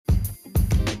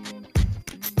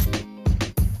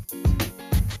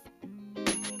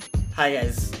Hi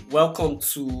guys, welcome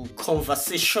to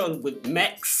Conversation with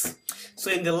Mex.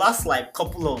 So in the last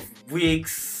couple of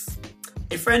weeks,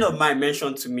 a friend of mine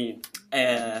mentioned to me,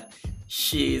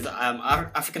 she's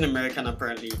African American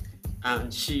apparently,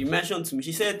 and she mentioned to me,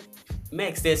 she said,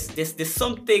 Mex, there's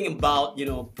something about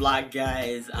black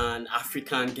guys and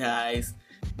African guys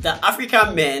that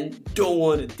African men don't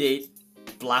want to date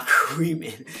black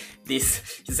women. He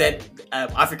said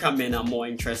African men are more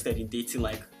interested in dating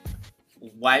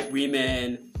white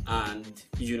women, and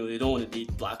they don't want to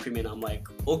date black women. I'm like,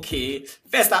 okay.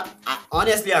 First, I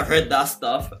honestly I've heard that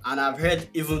stuff, and I've heard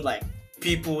even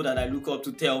people that I look up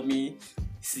to tell me,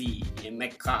 see,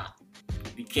 Emeka,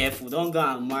 be careful, don't go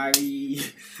and marry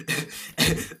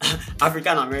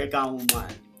African American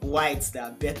woman. Whites, they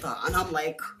are better. And I'm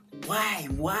like, why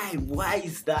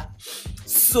is that?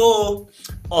 So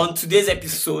on today's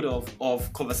episode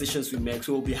of Conversations with Mex,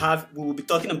 we will be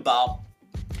talking about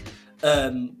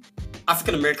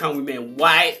African American women.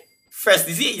 Why? First,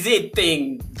 is it a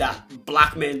thing that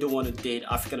black men don't want to date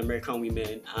African American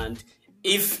women? And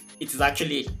if it is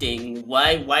actually a thing,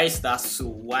 why is that so?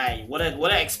 Why? What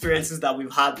are experiences that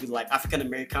we've had with African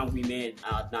American women?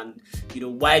 And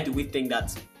why do we think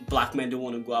that black men don't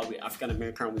want to go out with African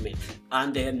American women?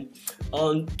 And then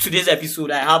on today's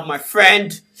episode, I have my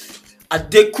friend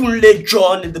Adekunle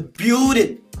John in the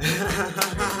building. Thank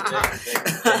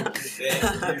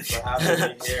you for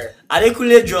having me here.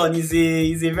 Adekunle John is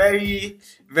a very,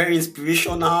 very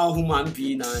inspirational human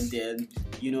being, and then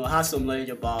has some knowledge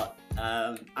about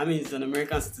he's an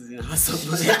American citizen, has some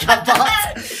knowledge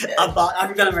about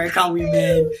African American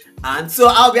women, and so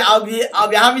I'll be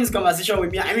having this conversation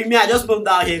with me. I just moved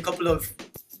down here a couple of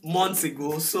months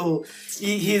ago, so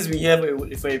he's been here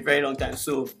for a very long time.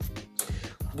 So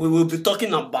we will be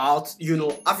talking about,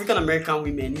 African American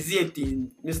women. Is it a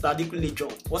thing, Mr. Adekunle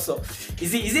John? What's up?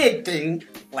 Is it a thing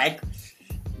black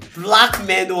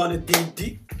men don't want to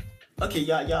date? Okay,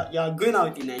 you're going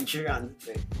out with a Nigerian,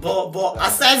 but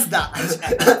aside that,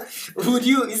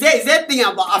 is there a thing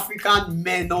about African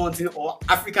men not wanting, or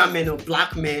African men or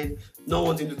black men not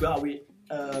wanting to go out with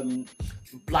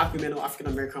black women or African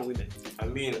American women?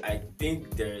 I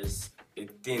think there's a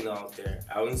thing out there.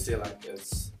 I wouldn't say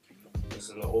it's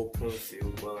an open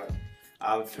field, but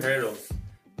I've heard of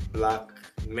black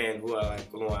men who are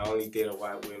I only date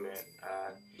white women.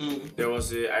 There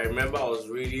was I remember I was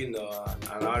reading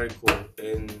an article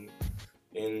in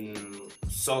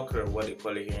soccer, what they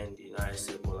call it here in the United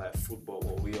States, but football,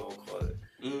 what we all call it.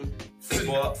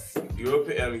 Football,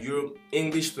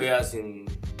 English players in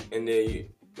the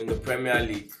Premier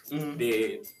League,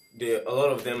 a lot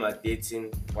of them are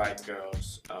dating white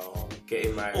girls,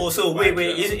 getting married. Oh, so wait,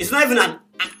 it's not even an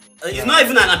American thing. It's not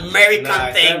even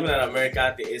an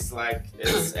American thing.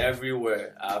 It's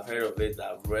everywhere. I've heard of it.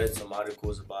 I've read some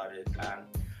articles about it, and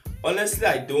honestly,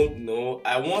 I don't know.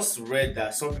 I once read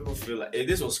that some people feel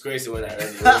this was crazy when I read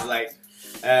it. It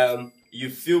was you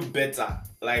feel better.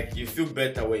 You feel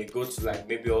better when you go to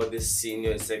maybe all this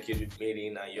senior executive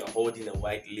meeting and you're holding a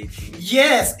white lady.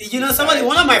 Yes,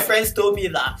 one of my friends told me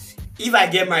that if I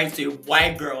get married to a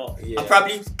white girl, I'll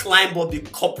probably climb up the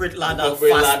corporate ladder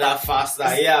faster.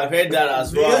 Yeah, I've heard that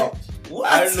as well.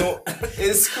 What? I don't know.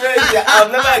 It's crazy.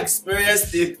 I've never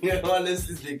experienced it,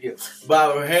 honestly speaking.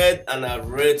 But I've heard and I've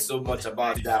read so much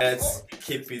about that. Let's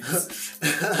keep it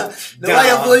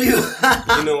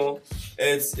down.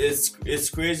 It's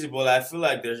crazy, but I feel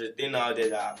like there's a thing out there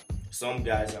that some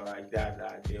guys are like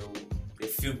that they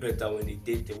feel better when they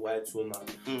date a white woman,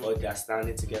 or they're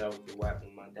standing together with a white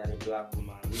woman than a black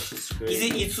woman, which is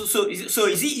crazy.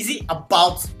 Is it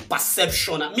about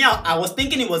perception? I was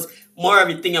thinking it was more of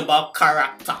a thing about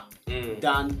character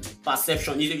than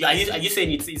perception. Are you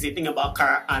saying it's a thing about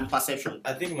character and perception?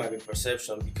 I think it might be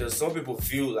perception, because some people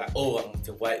feel I'm with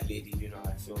a white lady,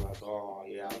 I feel I'm on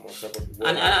top of the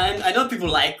world. And I know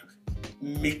people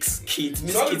mixed kids.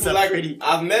 Mixed kids are pretty.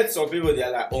 I've met some people, they're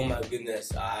like, oh my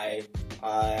goodness, I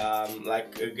a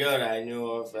girl that I knew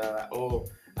of, I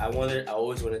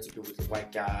always wanted to be with a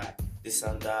white guy, this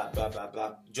and that, blah blah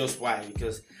blah. Just why?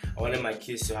 Because I wanted my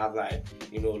kids to have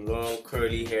long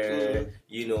curly hair.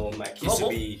 My kids to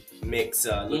be mixed,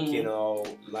 looking all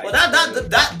But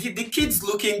the kids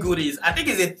looking good I think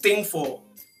is a thing for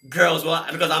girls. Well,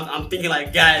 because I'm thinking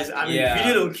guys.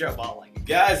 Really don't care about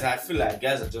guys. I feel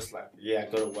guys are just I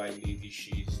got a white lady.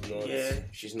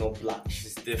 She's not black.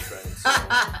 She's different. So,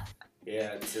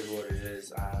 this is what it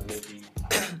is. Maybe.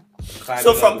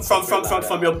 So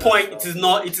from your point,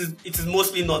 it is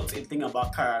mostly not a thing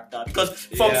about character, because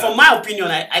from my opinion,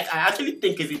 I actually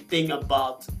think it's a thing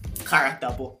about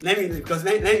character. But let me be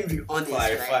honest.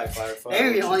 Clarify. Let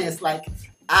me be honest.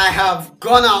 I have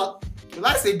gone out. Will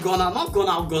I say gone out? Not gone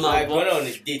out, Like but going on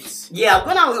a date. yeah, I've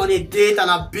gone out on a date and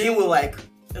I've been with like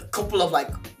a couple of like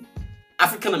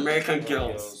African American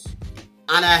girls.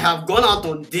 And I have gone out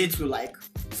on dates with like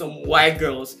some white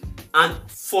girls. And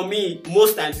for me,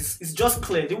 most times it's just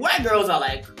clear. The white girls are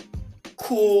like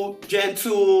cool,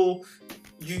 gentle.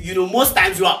 You know, most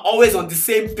times you are always on the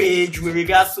same page with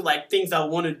regards to like things I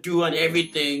want to do and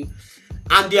everything.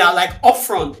 And they are like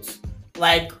upfront.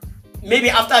 Like maybe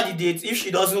after the date, if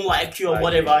she doesn't like you or Like,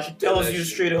 whatever, she tells yeah, you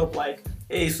she- straight up like,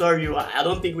 hey, sorry, I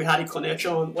don't think we had a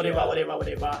connection, whatever.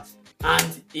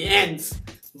 And it ends.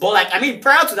 But like, I mean,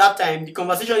 prior to that time, the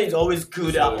conversation is always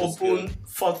good and Always open, good.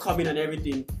 forthcoming and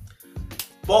everything.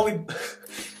 But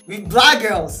with black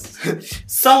girls,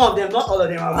 some of them, not all of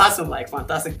them, I've had some like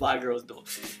fantastic black girls though.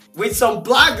 With some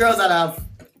black girls that have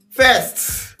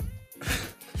first,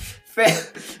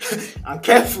 I'm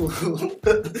careful.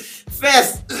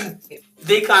 First,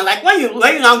 they can like when you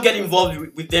now get involved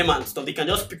with them and stuff, they can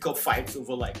just pick up fights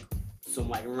over like some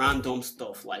like random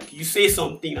stuff. Like you say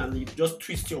something and you just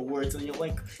twist your words and you're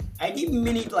like, I didn't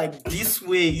mean it like this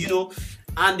way, you know.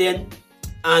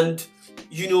 And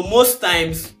you know, most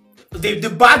times the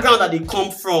background that they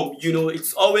come from, you know,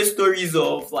 it's always stories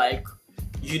of like,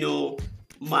 you know,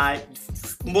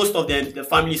 most of them, the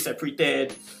family is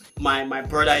separated. My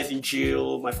brother is in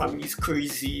jail. My family is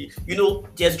crazy. You know,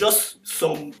 there's just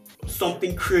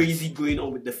something crazy going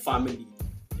on with the family,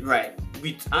 right?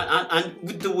 With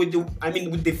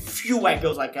the few white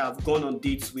girls like I've gone on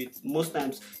dates with, most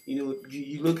times, you know,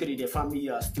 you look at it, their family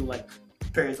are still like,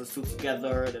 parents are still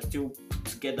together, they're still put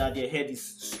together, their head is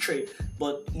straight.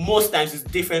 But most times it's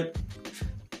different.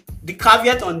 The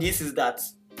caveat on this is that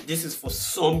this is for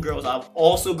some girls. I've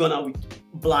also gone out with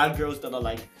black girls that are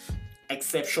like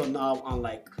exceptional and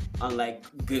like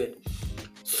good.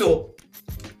 So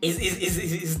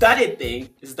is that a thing?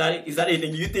 Is that a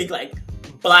thing? You think like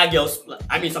black girls,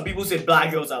 I mean, some people say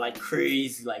black girls are like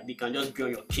crazy, like they can just be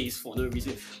on your case for no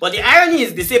reason. But the irony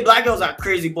is they say black girls are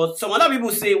crazy, but some other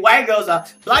people say black girls are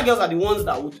the ones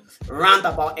that would rant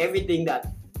about everything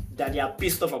that they are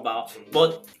pissed off about.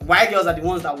 But white girls are the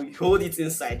ones that will hold it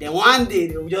inside. Then one day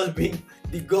they will just bring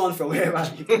the gun from wherever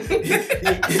they get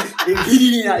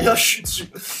it in and just shoot you.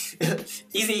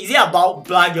 Is it about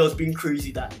black girls being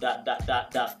crazy that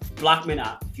black men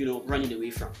are, you know, running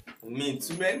away from? I mean,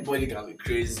 too many body can be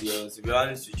crazy, to be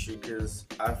honest with you, because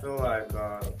I feel like,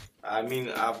 I mean,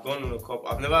 I've gone on a couple,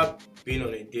 I've never been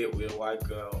on a date with a white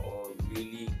girl or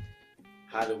really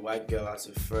had a white girl as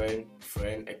a friend,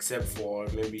 except for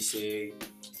maybe say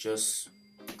just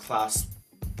class,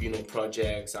 you know,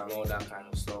 projects and all that kind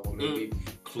of stuff, or maybe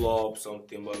club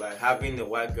something. But like having a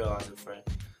white girl as a friend,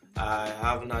 I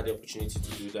haven't had the opportunity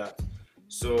to do that.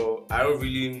 So I don't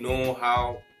really know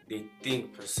how they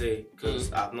think per se,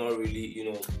 because I've not really,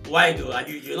 you know. Why though?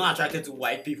 You're not attracted to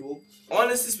white people?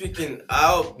 Honestly speaking,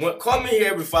 come in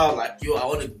here before I was like, yo, I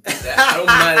want to do that. I don't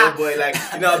mind it, but like,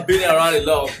 you know, I've been around a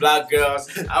lot of black girls.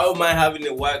 I don't mind having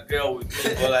a white girl with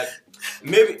me, but like,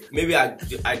 maybe I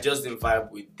just didn't vibe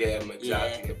with them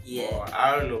exactly. Yeah. But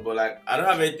I don't know, but like, I don't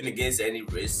have anything against any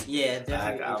race. Yeah,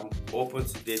 definitely. Like, I'm open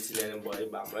to dating anybody,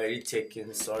 but I'm already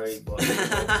taking. Sorry, but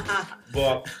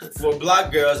but for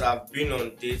black girls, I've been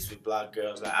on dates with black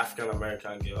girls, like African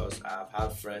American girls. I've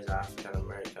had friends that are African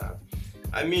American.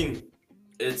 I mean,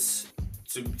 it's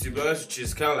to be honest with you,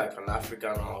 it's kind of like an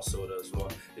African household as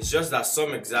well. It's just that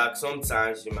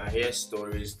sometimes you might hear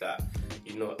stories that,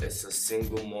 you know, it's a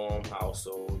single mom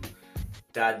household,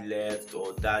 dad left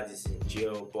or dad is in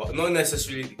jail, but not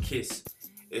necessarily the case.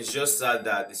 It's just sad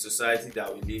that the society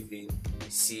that we live in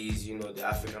sees, you know, the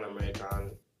African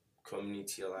American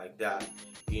community like that.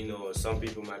 You know, some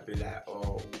people might be like,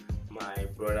 oh, my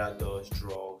brother does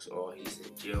drugs or he's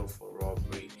in jail for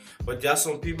robbery. But there are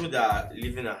some people that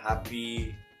live in a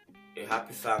happy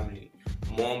family.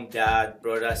 Mom, dad,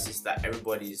 brother, sister,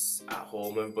 everybody's at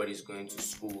home, everybody's going to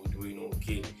school, doing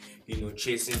okay, you know,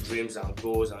 chasing dreams and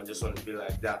goals and just want to be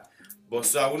like that. But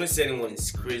so I wouldn't say anyone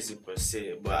is crazy per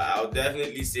se, but I'll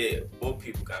definitely say both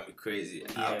people can be crazy.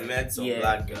 Yeah. I've met some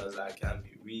black girls that can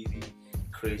be really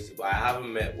crazy, but I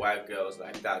haven't met white girls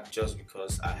like that just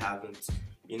because I haven't,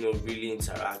 you know, really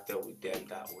interacted with them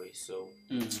that way. So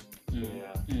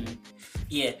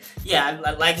yeah,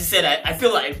 like you said, I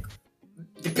feel like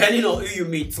depending on who you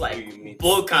meet, like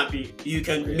both can be. You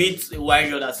can meet a white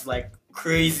girl that's like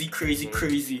crazy,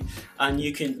 and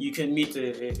you can meet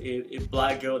a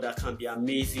black girl that can be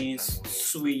amazing,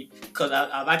 sweet. Because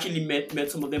I've actually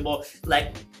met some of them, but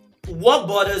like what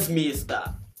bothers me is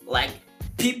that like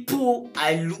people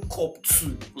I look up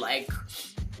to, like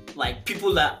like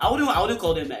people that I wouldn't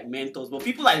call them like mentors, but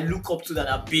people I look up to that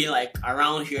have been like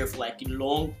around here for like a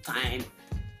long time,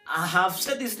 I have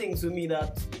said this thing to me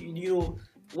that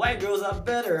white girls are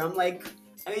better. I'm like,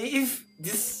 I mean, if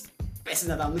this person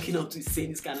that I'm looking up to is saying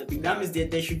this kind of thing, that means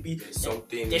there should be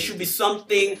something. There should be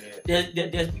something.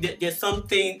 There's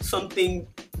something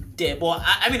there. But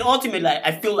I mean, ultimately, like,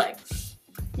 I feel like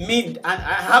me, I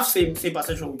have same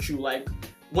perception with you. Like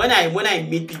when I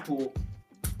meet people,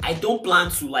 I don't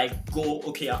plan to like go,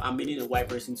 okay, I'm meeting a white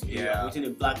person today, I'm meeting a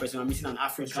black person, I'm meeting an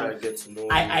African. Try to get to know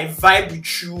I vibe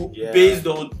with you based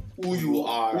on who you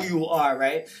are,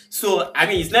 right? So I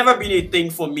mean, it's never been a thing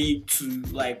for me to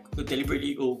like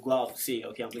deliberately go out and say,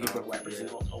 okay, I'm looking for a white person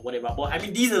or whatever. But I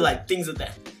mean, these are like things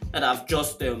that I've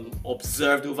just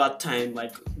observed over time,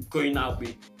 like going out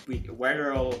with a white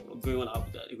girl, going out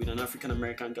with an African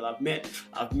American girl. I've met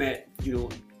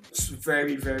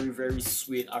very, very, very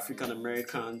sweet African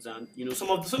Americans, and some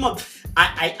of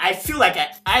I feel like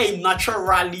I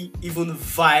naturally even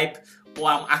vibe, or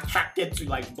I'm attracted to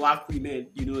like black women,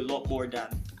 a lot more than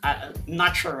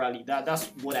naturally. That's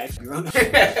what I feel.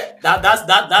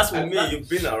 that's what me. You've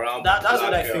been around. That's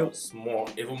what I feel more,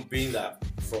 even being that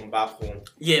from back home.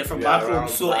 Yeah, from back home.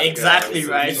 So exactly,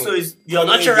 right. So you're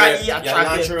naturally attracted. You're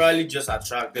naturally just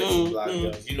attracted to black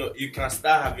girls. You can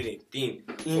start having a thing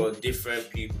for different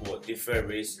people, different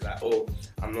races. Like, oh,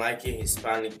 I'm liking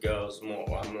Hispanic girls more,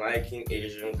 or I'm liking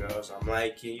Asian girls. I'm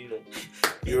liking,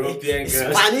 European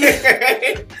girls. I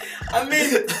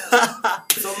mean,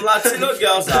 some Latino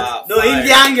girls are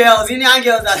Indian girls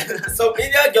are some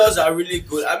Indian girls are really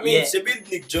good. I mean,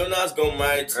 Nick Jonas got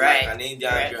married to like an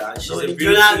Indian girl, and she's a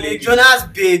beautiful lady. Jonas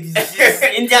babe, she's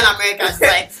Indian American. She's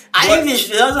like, I think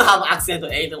she doesn't have accent or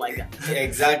anything like that.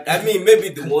 Exactly. I mean, maybe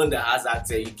the one that has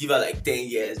accent, you give her like 10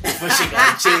 years before she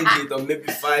can change it, or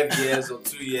maybe 5 years or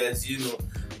 2 years,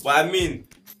 But I mean,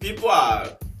 people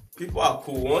are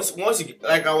cool. Once you,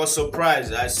 like, I was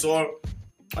surprised. I saw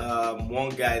one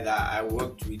guy that I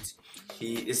worked with.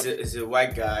 He is a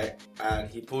white guy, and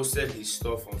he posted his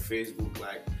stuff on Facebook,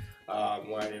 like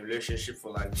we're in a relationship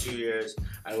for like 2 years,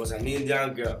 and it was an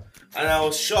Indian girl, and I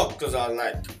was shocked because I was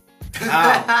like,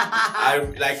 how? I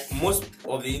like most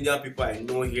of the Indian people I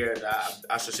know here that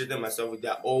I associated myself with,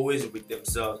 they're always with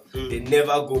themselves. They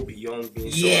never go beyond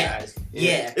being so nice.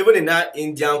 Even in that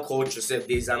Indian culture,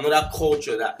 there's another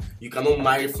culture that you cannot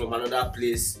marry from another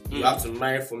place. You have to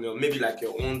marry from maybe like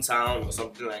your own town or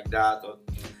something like that.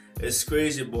 It's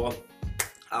crazy, but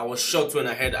I was shocked when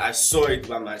I saw it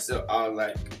by myself. I was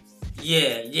like,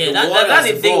 that's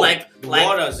the thing. Like the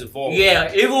world has evolved.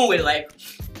 Yeah, even with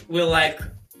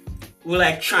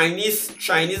Chinese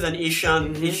and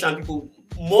Asian people,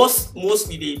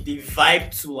 mostly they vibe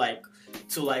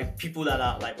to like people that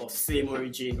are like of same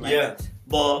origin. Like,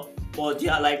 but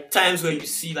there are like times where you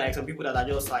see like some people that are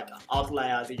just like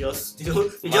outliers. They don't have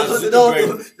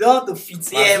to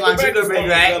fit. Yeah, man,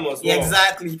 right? Well. Yeah,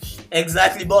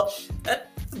 exactly. But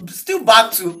still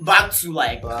back to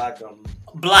like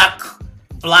black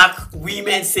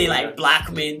women say like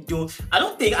black men do. I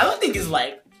don't think it's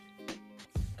like.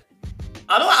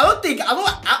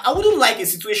 I wouldn't like a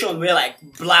situation where like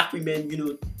black women,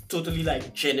 totally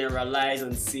like generalize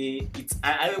and say it's.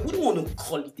 I wouldn't want to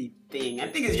call it a thing. I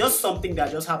think it's just something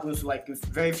that just happens to like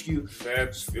very few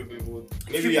people.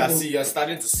 Maybe you're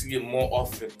starting to see it more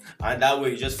often, and that way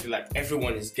you just feel like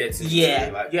everyone is getting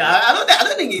it. Like, I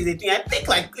don't think it's a thing. I think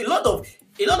like a lot of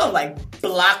like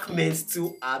black men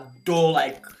still adore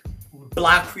like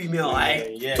black women,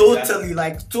 totally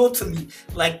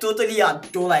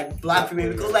adore like black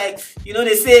women, because like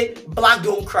they say black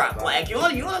don't crack. Like you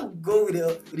want to go with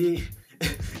a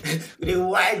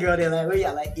white girl, they're like when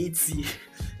you're like 80,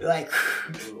 like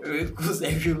it goes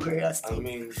everywhere. Still. I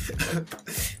mean,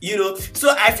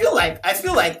 so I feel like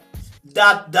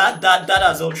that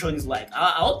assumption is like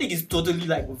I don't think it's totally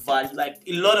like valid. Like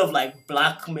a lot of like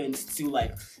black men still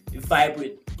like vibe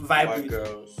with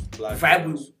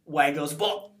white girls.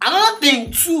 But another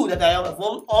thing too that I have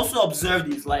also observed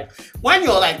is like when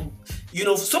you're like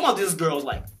some of these girls,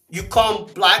 like you come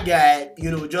black guy,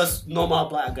 just normal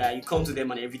black guy, you come to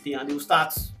them and everything, and they'll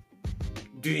start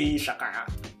doing shakara.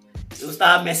 They'll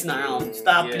start messing around,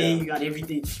 start playing you and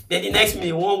everything. Then the next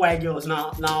minute, one white girl is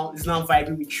now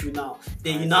vibing with you now.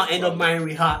 Then you now end up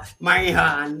marrying her,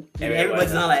 and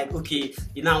everybody's now like, okay,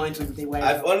 you now went to the white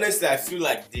girl. Honestly, I feel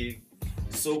like the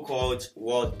so-called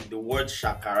word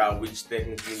shakara, which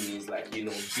technically means like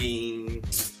being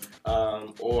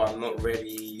oh, I'm not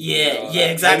ready.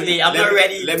 Yeah, exactly. I'm not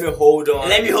ready. Let me hold on.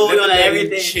 Let me hold on and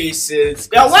everything. Chase it.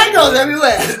 There are white girls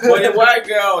everywhere. But the white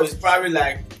girl is probably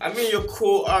like, I mean, you're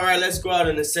cool. All right, let's go out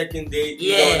on a second date.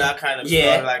 You know, that kind of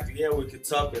stuff. like, yeah, we could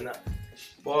talk and that.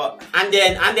 But and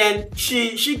then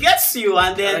she gets you,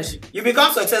 and then you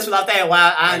become successful after a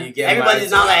while, and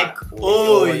everybody's now like,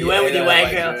 oh, you went with the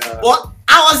white girl. But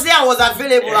I was there, I was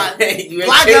available, and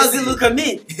black girls didn't look at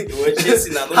me. You were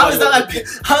chasing. How is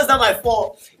that my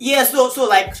fault? Yeah, so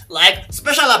like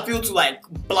special appeal to like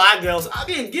black girls. I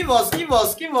mean, give us some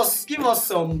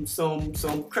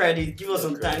credit, give us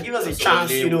some time, give us a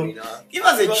chance, you know, give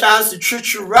us a chance to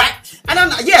treat you right. And then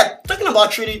talking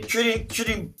about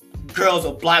treating girls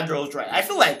or black girls right, I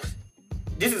feel like,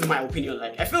 this is my opinion,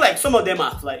 like I feel like some of them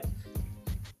have like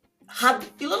had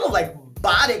a lot of like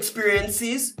bad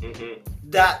experiences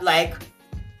that, like,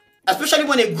 especially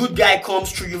when a good guy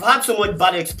comes through, you've had so much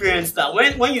bad experience that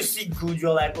when you see good,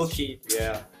 you're like, okay,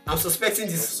 I'm suspecting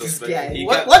this guy.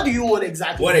 What do you want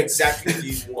exactly? What exactly do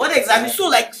you want? What exactly? So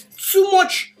like too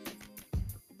much.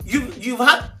 You've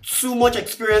had too much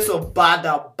experience of bad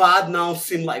that bad now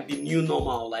seem like the new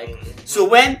normal. Like so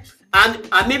when and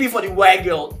maybe for the white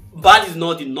girl, bad is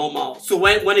not the normal. So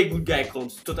when a good guy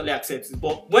comes, totally accept it.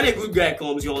 But when a good guy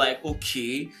comes, you're like,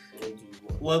 okay,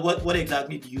 what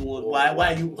exactly do you want? Why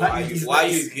are you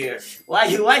here? Why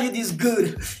are you this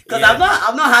good? Because I've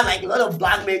not had like a lot of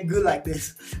black men good like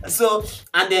this. So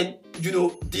and then you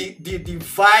know the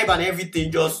vibe and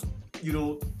everything just, you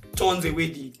know, turns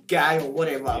away the guy or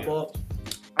whatever. But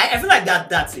I feel like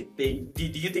that's a thing. Do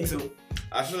you think so?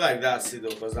 I feel like that's it though,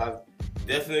 because I've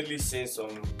definitely seen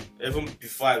some, even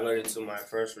before I got into my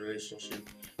first relationship,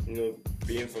 you know,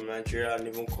 being from Nigeria and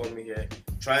even coming here,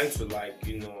 trying to like,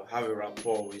 you know, have a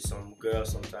rapport with some girl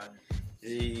sometimes.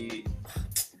 The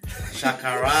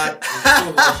shakara,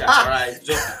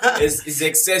 it's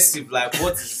excessive. Like,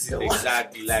 what is it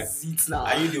exactly? Like,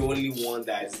 are you the only one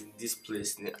that is in this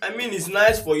place? I mean, it's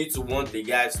nice for you to want the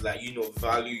guy to like, you know,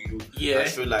 value you. And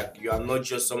show like you are not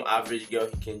just some average girl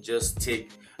he can just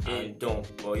take and dump.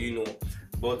 But you know,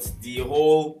 but the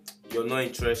whole you're not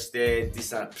interested,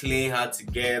 this and playing hard to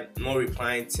get, not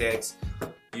replying texts.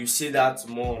 You see that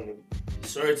more on the,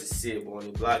 sorry to say, but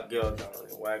on the black girl than on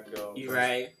the white girl. You're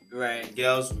right.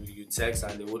 Girls will you text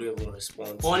and they wouldn't even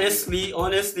respond. Honestly,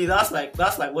 that's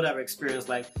like what I've experienced.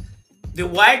 Like the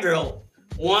white girl,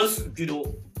 once you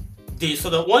know,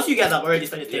 once you guys have already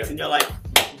started texting, they're like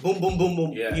boom, boom, boom,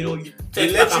 boom. Yeah. You know, you they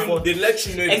let you know if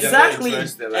exactly. They're not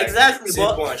interested, like, exactly.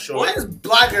 But when it's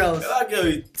black girls, black girl,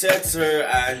 you text her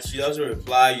and she doesn't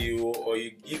reply you, or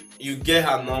you get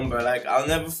her number. Like I'll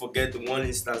never forget the one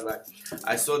instance. Like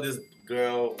I saw this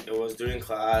girl, it was during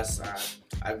class, and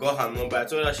I got her number. I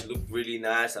told her she looked really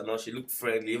nice. I know she looked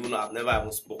friendly, even though I've never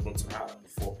even spoken to her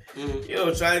before. You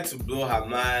know, trying to blow her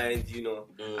mind, you know.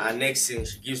 And next thing,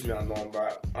 she gives me a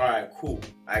number. Alright, cool.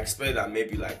 I expect that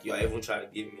maybe like you're even trying to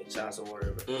give me a chance or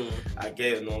whatever. I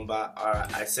get your number.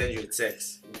 Alright, I send you a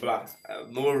text. Blah.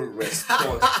 No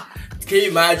response. Can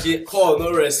you imagine? Call,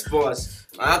 no response.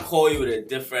 I call you with a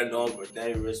different number,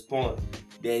 then you respond.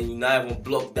 Then you not even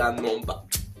block that number.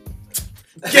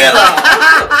 Get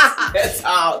out! Get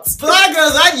out! Black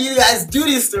girls, why do you guys do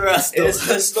this to us?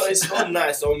 It's not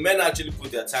nice. So men actually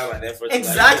put their time and effort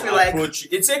exactly to like approach you.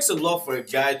 It takes a lot for a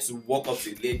guy to walk up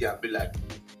to a lady and be like,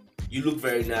 you look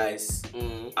very nice.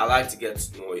 I like to get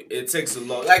to know you. It takes a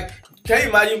lot. Like, can you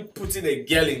imagine putting a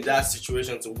girl in that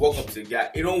situation to walk up to a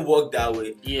guy? It don't work that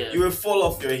way. Yeah. You will fall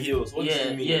off your heels. What do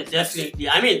you mean? Yeah, definitely.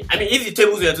 I mean, if the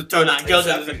tables were to turn and girls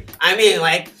were to, I mean,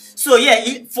 like, so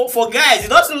yeah, for guys, it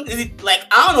doesn't. Is it like,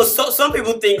 I don't know? Some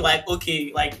people think like,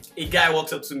 okay, like a guy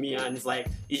walks up to me and it's like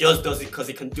he just does it because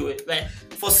he can do it. Like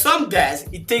for some guys,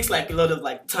 it takes like a lot of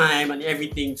like time and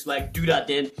everything to like do that.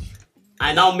 Then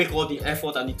I now make all the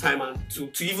effort and the time and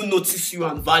to even notice you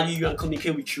and value you and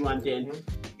communicate with you, and then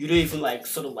you don't even like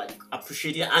sort of like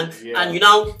appreciate it, and you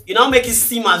now make it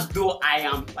seem as though I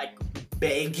am like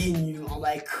begging you, or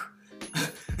like.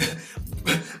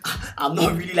 I'm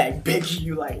not really like begging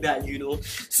you like that, you know.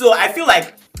 So I feel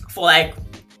like for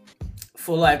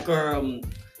black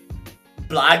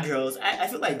girls, I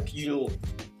feel like, you know,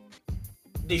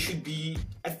 they should be.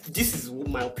 This is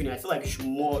my opinion. I feel like they should be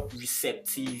more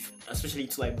receptive, especially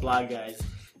to like black guys,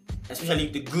 especially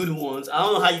the good ones. I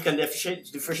don't know how you can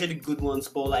differentiate the good ones,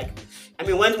 but like, I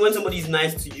mean, when somebody's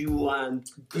nice to you and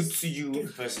good to you, give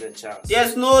the person a chance.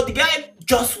 The guy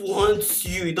just wants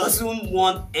you. He doesn't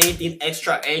want anything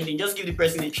extra, anything. Just give the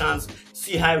person a chance,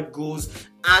 see how it goes.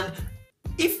 And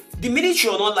if the minute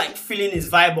you're not like feeling his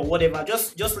vibe or whatever,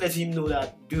 just let him know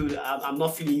that, dude, I'm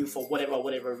not feeling you for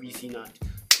whatever reason. And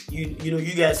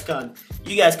you guys can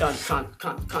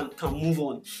move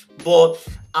on. But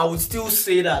I would still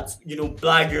say that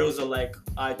black girls are like,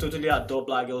 I totally adore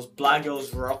black girls. Black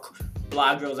girls rock.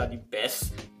 Black girls are the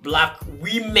best. Black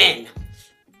women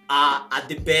are at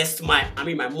the best. My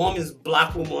mom is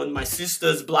black woman. My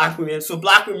sister's black women. So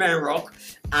black women rock,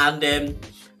 and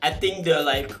I think they're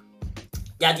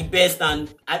the best.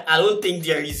 And I don't think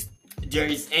there is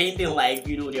anything like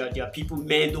there are people,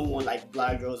 men don't want like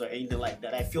black girls or anything like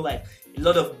that. I feel like a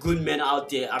lot of good men out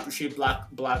there appreciate black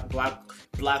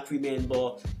women,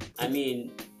 but I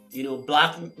mean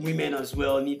black women as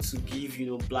well need to give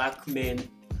black men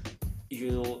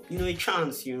a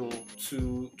chance to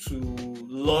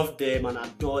love them and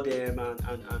adore them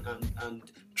and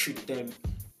treat them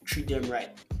right.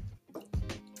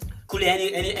 Cool.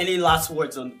 Any last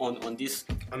words on this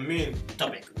I mean,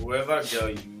 topic? whoever girl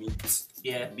you meet,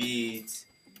 Yeah. be it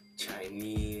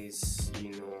Chinese,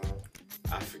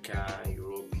 African,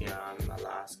 European,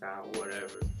 Alaska,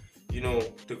 whatever.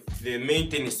 The main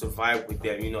thing is to vibe with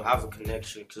them, have a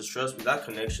connection. Because trust me, that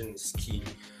connection is key.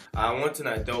 One thing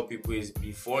I tell people is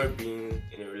before being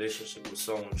in a relationship with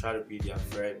someone, try to be their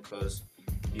friend. Because,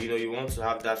 you want to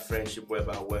have that friendship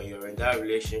whereby when you're in that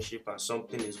relationship and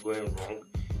something is going wrong,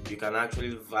 you can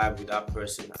actually vibe with that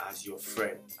person as your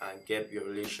friend and get your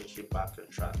relationship back on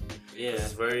track. Yeah.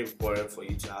 It's very important for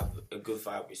you to have a good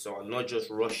vibe with someone, not just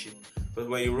rushing. Because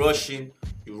when you rush in,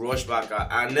 you rush back.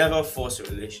 I never force a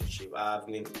relationship. I've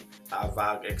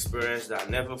experienced that. I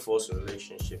never force a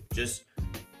relationship. Just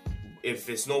if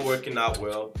it's not working out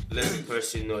well, let the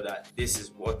person know that this is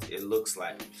what it looks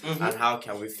like and how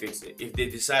can we fix it. If they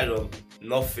decide on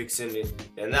not fixing it,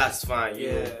 then that's fine.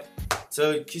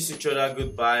 So kiss each other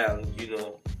goodbye and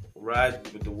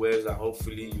ride with the waves, and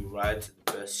hopefully you ride to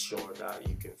the best shore that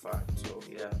you can find. So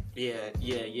Yeah.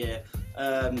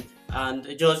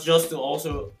 And just to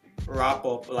also wrap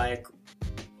up, I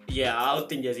don't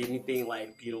think there's anything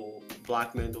like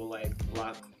black men don't like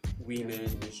black women.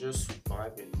 It's just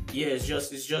vibing. Yeah, it's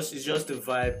just the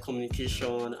vibe,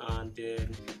 communication, and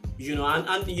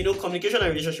communication and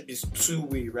relationship is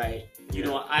two-way, right?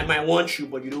 I might want you,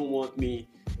 but you don't want me.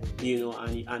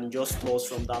 And it just flows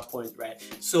from that point, right?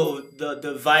 So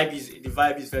the vibe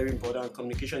is very important.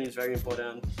 Communication is very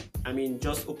important. I mean,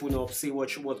 just open up, say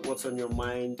what's on your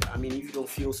mind. I mean, if you don't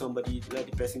feel somebody, let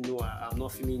the person know I'm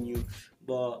not feeling you.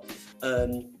 But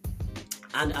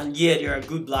and yeah, there are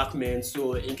good black men.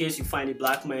 So in case you find a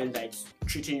black man that's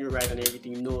treating you right and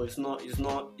everything, no, it's not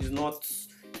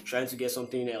trying to get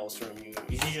something else from you.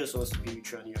 He just wants to be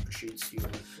with you and he appreciates you.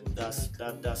 That's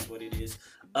what it is.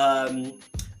 I'm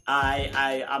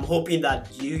hoping that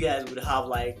you guys would have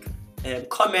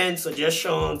comments,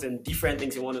 suggestions, and different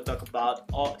things you want to talk about.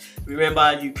 Or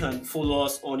remember, you can follow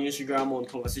us on Instagram on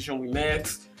Conversation with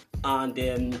Mex, and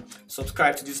then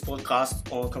subscribe to this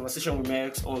podcast on Conversation with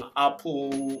Mex on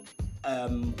Apple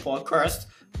Podcast,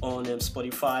 on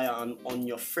Spotify, and on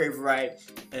your favorite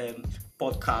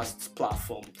podcast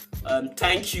platform.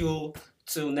 Thank you.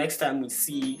 Till next time we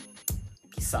see.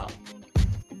 Peace out.